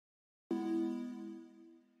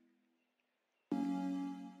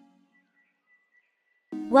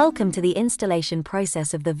Welcome to the installation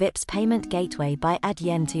process of the Vippse payment gateway by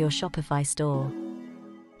Adyen to your Shopify store.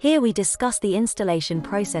 Here we discuss the installation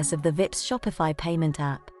process of the Vippse Shopify payment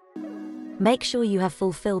app. Make sure you have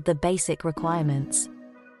fulfilled the basic requirements.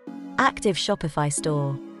 Active Shopify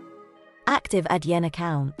store. Active Adyen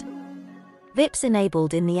account. Vippse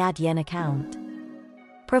enabled in the Adyen account.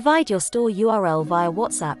 Provide your store URL via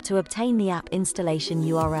WhatsApp to obtain the app installation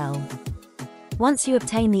URL. Once you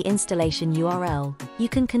obtain the installation URL, you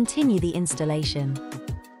can continue the installation.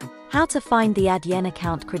 How to find the Adyen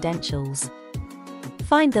account credentials.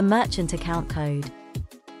 Find the merchant account code.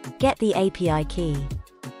 Get the API key.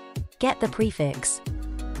 Get the prefix.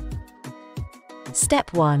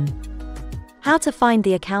 Step 1. How to find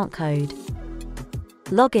the account code.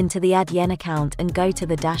 Log into the Adyen account and go to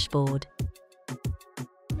the dashboard.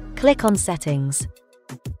 Click on Settings.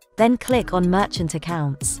 Then click on Merchant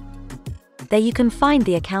Accounts. There you can find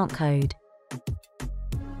the account code.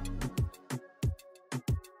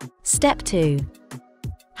 Step 2.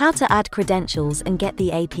 How to add credentials and get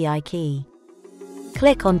the API key.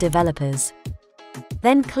 Click on Developers.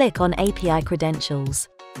 Then click on API Credentials.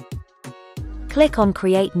 Click on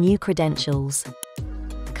Create New Credentials.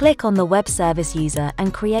 Click on the Web Service User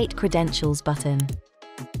and Create Credentials button.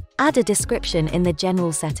 Add a description in the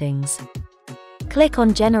General Settings. Click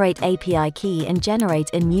on Generate API Key and generate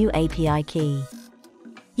a new API key.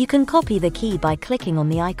 You can copy the key by clicking on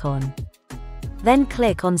the icon. Then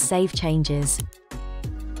click on Save Changes.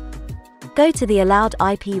 Go to the Allowed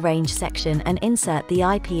IP Range section and insert the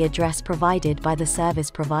IP address provided by the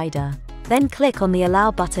service provider. Then click on the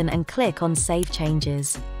Allow button and click on Save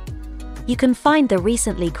Changes. You can find the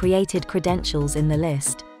recently created credentials in the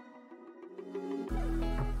list.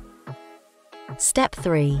 Step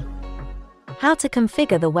 3. How to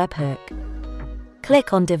configure the webhook.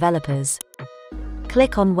 Click on Developers.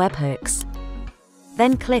 Click on Webhooks.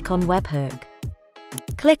 Then click on Webhook.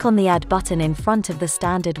 Click on the Add button in front of the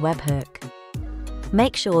standard webhook.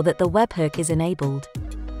 Make sure that the webhook is enabled.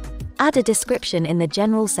 Add a description in the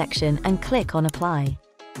General section and click on Apply.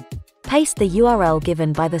 Paste the URL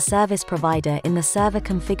given by the service provider in the Server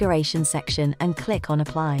Configuration section and click on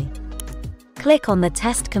Apply. Click on the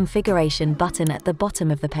Test Configuration button at the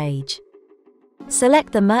bottom of the page.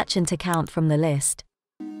 Select the merchant account from the list.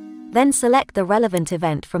 Then select the relevant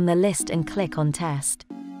event from the list and click on Test.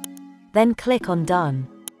 Then click on Done.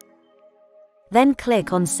 Then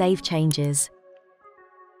click on Save Changes.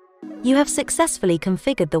 You have successfully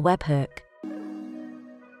configured the webhook.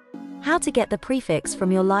 How to get the prefix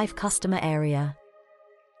from your live customer area.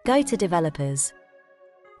 Go to Developers.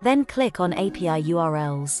 Then click on API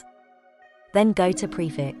URLs. Then go to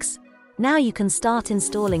Prefix. Now you can start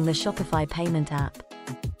installing the Shopify payment app.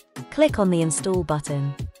 Click on the Install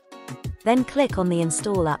button. Then click on the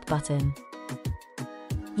Install App button.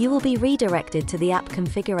 You will be redirected to the App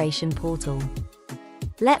Configuration portal.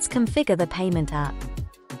 Let's configure the payment app.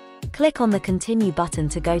 Click on the Continue button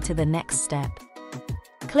to go to the next step.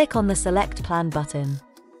 Click on the Select Plan button.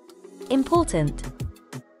 Important!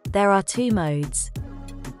 There are two modes.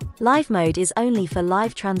 Live mode is only for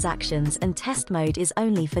live transactions and test mode is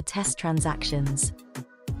only for test transactions.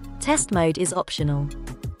 Test mode is optional.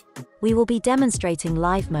 We will be demonstrating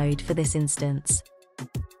live mode for this instance.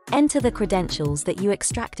 Enter the credentials that you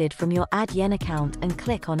extracted from your Adyen account and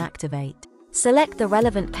click on Activate. Select the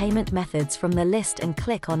relevant payment methods from the list and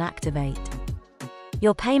click on Activate.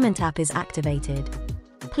 Your payment app is activated.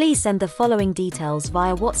 Please send the following details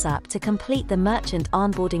via WhatsApp to complete the merchant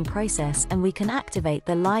onboarding process and we can activate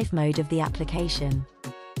the live mode of the application.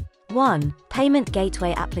 1. Payment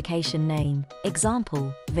gateway application name,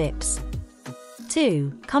 example, Vippse.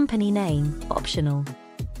 2. Company name, optional.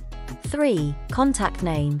 3. Contact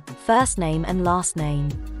name, first name and last name.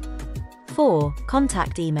 4.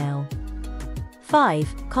 Contact email.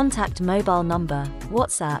 5. Contact mobile number,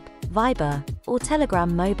 WhatsApp, Viber, or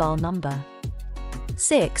Telegram mobile number.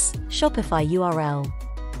 6. Shopify URL.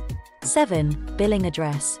 7. Billing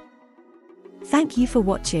address. Thank you for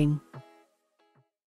watching.